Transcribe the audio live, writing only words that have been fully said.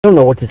I don't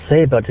know what to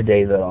say about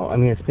today, though. I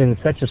mean, it's been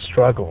such a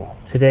struggle.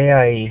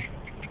 The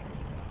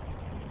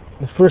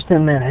first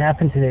thing that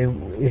happened today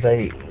is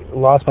I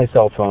lost my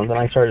cell phone. Then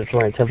I started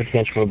throwing a temper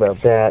tantrum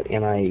about that,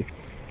 and I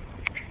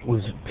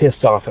was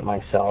pissed off at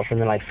myself. And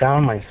then I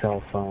found my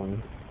cell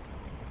phone,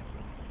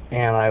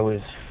 and I was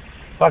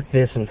fuck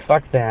this and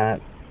fuck that.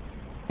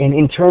 And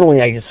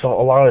internally, I just felt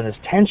a lot of this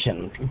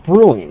tension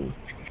brewing.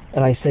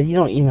 And I said, I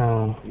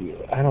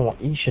don't want.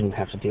 You shouldn't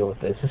have to deal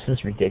with this. This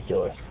is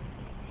ridiculous.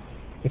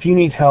 If you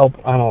need help,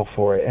 I'm all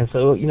for it. And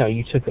so,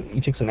 you took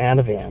some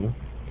Ativan,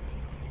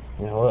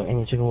 and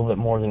you took a little bit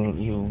more than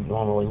you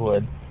normally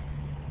would.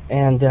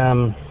 And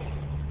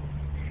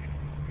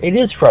it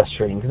is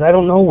frustrating because I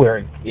don't know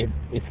where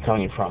it's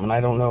coming from, and I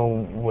don't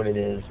know what it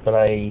is. But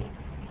I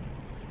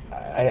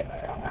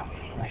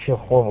feel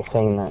horrible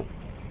saying that.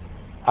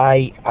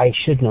 I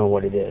should know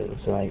what it is,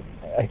 and I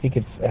think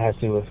it has to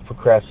do with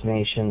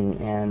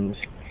procrastination and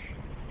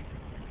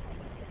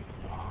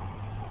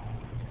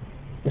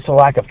it's a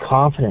lack of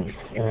confidence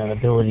in an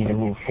ability to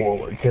move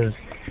forward. Because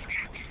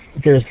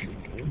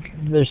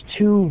there's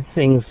two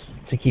things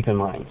to keep in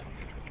mind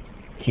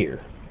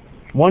here.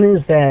 One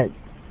is that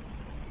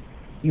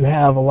you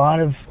have a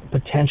lot of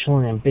potential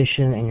and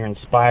ambition, and you're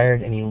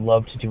inspired, and you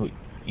love to do what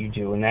you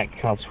do, and that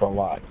counts for a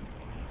lot.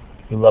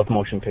 You love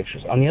motion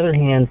pictures. On the other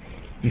hand,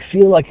 you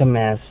feel like a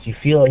mess, you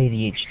feel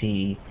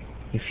ADHD,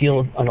 you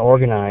feel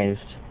unorganized,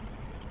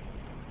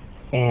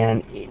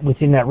 and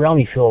within that realm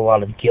you feel a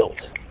lot of guilt.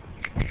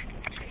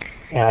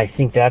 And I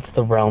think that's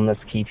the realm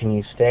that's keeping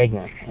you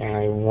stagnant, and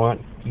I want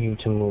you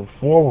to move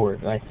forward.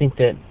 And I think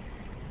that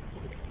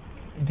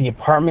the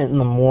apartment in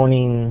the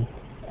morning,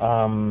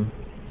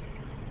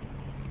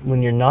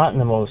 when you're not in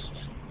the most,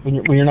 when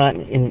you're not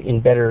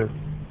in better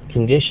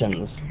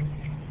conditions,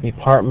 the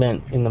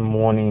apartment in the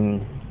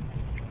morning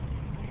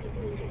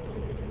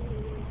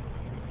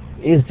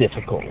is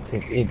difficult.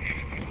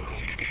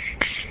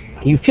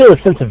 You feel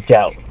a sense of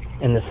doubt,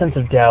 and the sense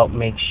of doubt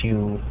makes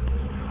you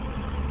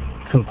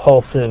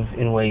compulsive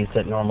in ways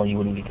that normally you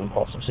wouldn't be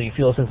compulsive. So you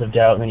feel a sense of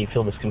doubt, and then you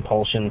feel this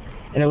compulsion.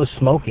 And it was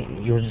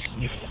smoking. You're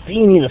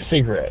fiending a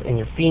cigarette, and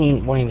you're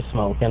fiending wanting to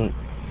smoke, and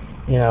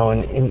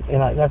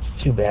that's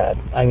too bad.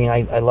 I mean,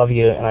 I love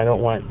you, and I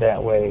don't want it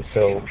that way.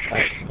 So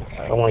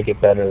I want to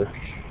get better.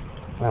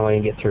 I want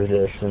to get through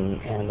this,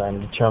 and I'm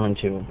determined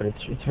to. But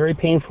it's very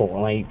painful,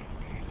 and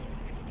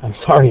I'm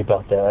sorry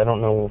about that. I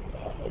don't know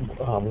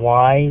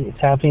why it's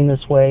happening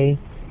this way.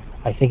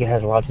 I think it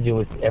has a lot to do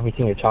with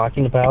everything you're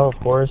talking about, of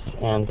course,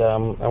 and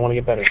I want to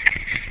get better.